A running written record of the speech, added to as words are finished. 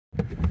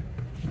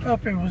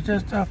Puppy was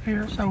just up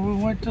here, so we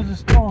went to the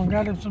store and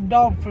got him some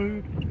dog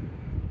food.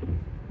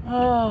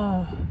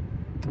 Oh.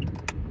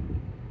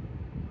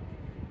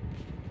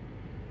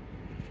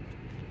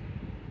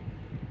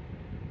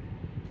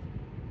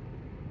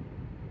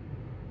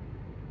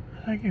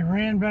 I think he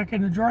ran back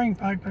in the drain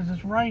pipe because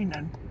it's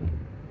raining.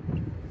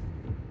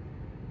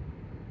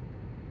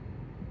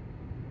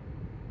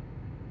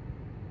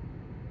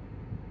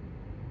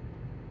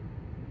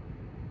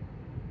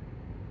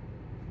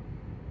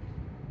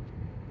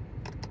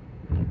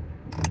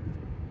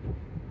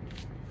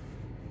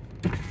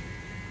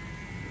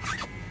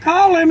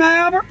 Call him,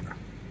 Albert.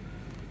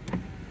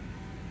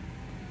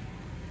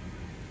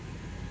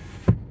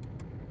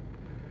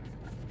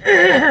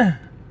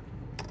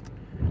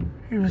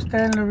 He was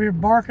standing over here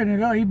barking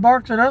at us. He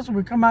barks at us when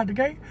we come out the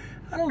gate.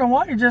 I don't know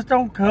why he just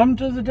don't come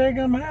to the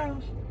daggum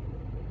house.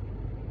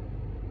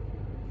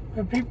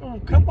 But a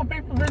couple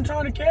people been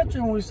trying to catch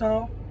him, we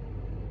saw.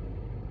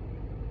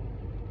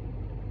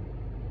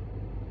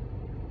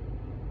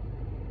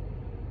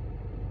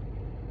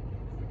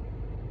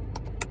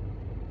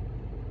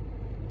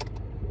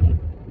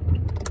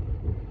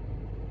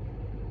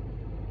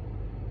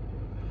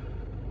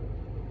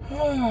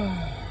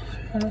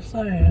 Kind of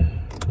sad.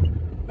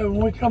 But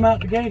when we come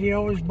out the gate, he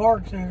always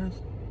barks at us.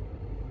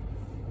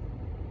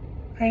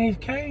 And he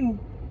came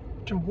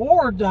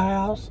toward the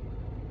house,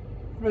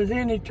 but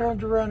then he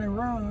turns around and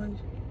runs.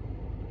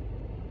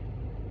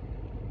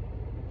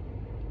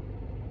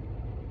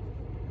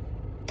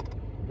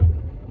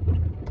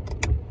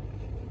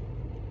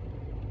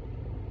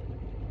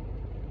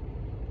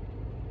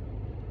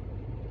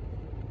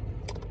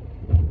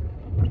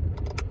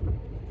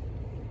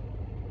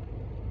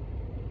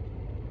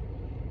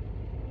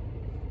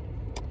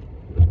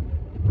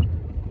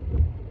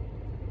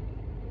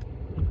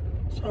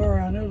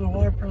 Sorry, I know the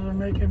wipers are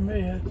making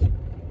mess.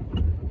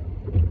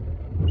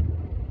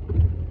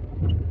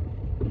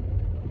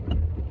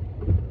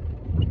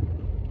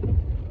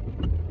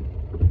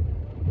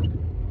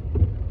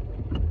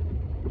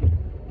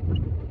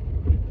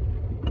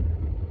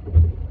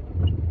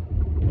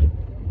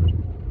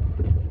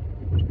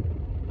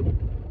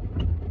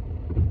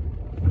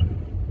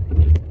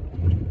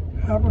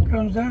 Albert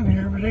comes down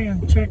here every day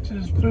and checks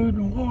his food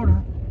and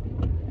water.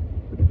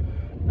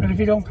 But if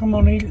he don't come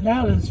on and eat it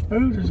now, his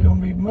food is going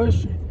to be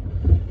mushy.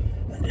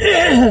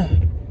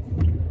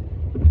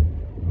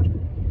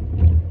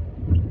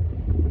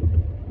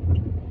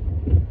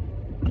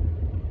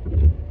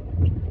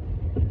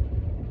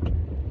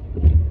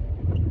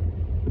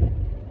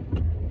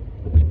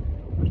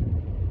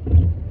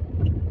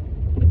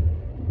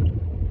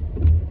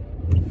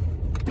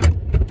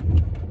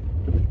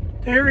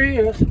 There he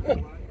is.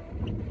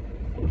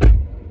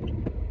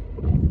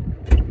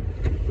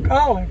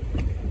 Call him.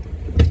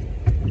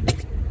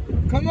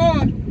 Come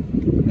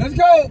on, let's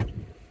go.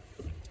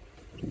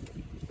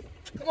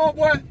 Come on,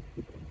 boy.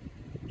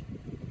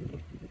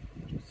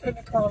 Sit in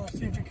the car, let's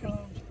see if he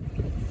comes.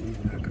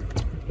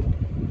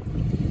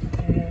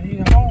 Yeah,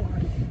 he's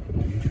hungry.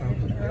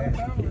 I'm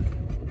hungry.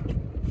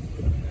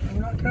 I'm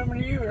not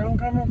coming to you. I'm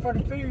coming for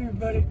the food,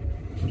 buddy.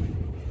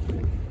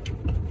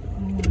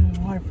 Oh, his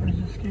wipers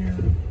are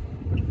scared.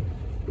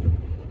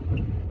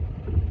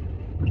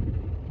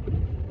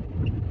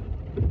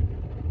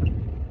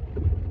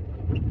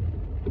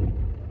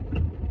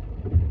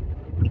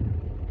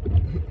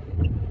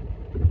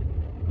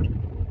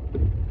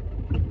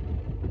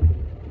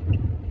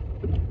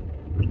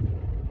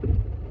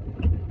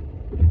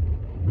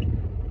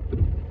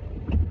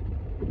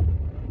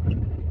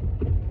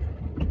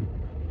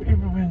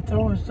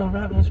 Throwing stuff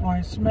out, that's why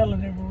he's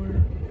smelling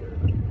everywhere.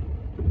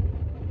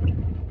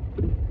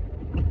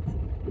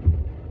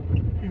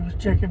 He was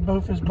checking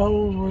both his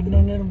bowls with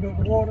no little bit of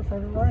water for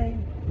the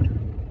rain.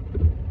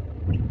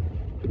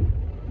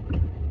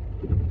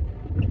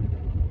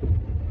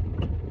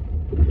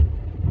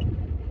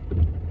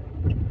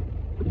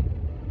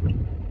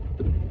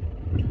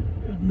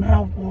 His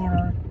mouth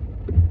watering.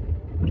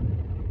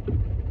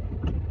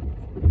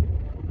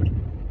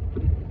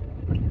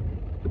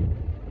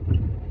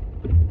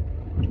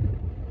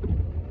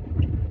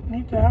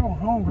 I'm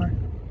hungry.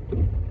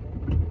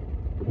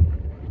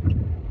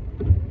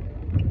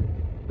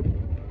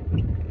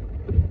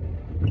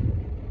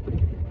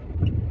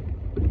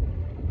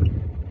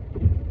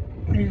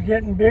 He's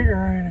getting bigger,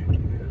 ain't he?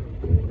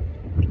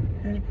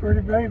 He's a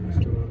pretty baby.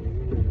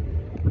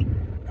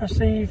 I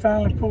see he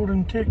finally pulled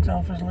them ticks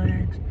off his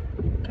legs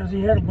because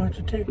he had a bunch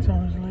of ticks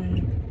on his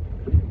legs.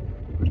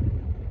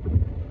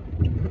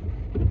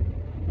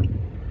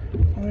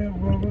 Well,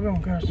 we're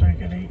going to go so he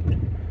can eat.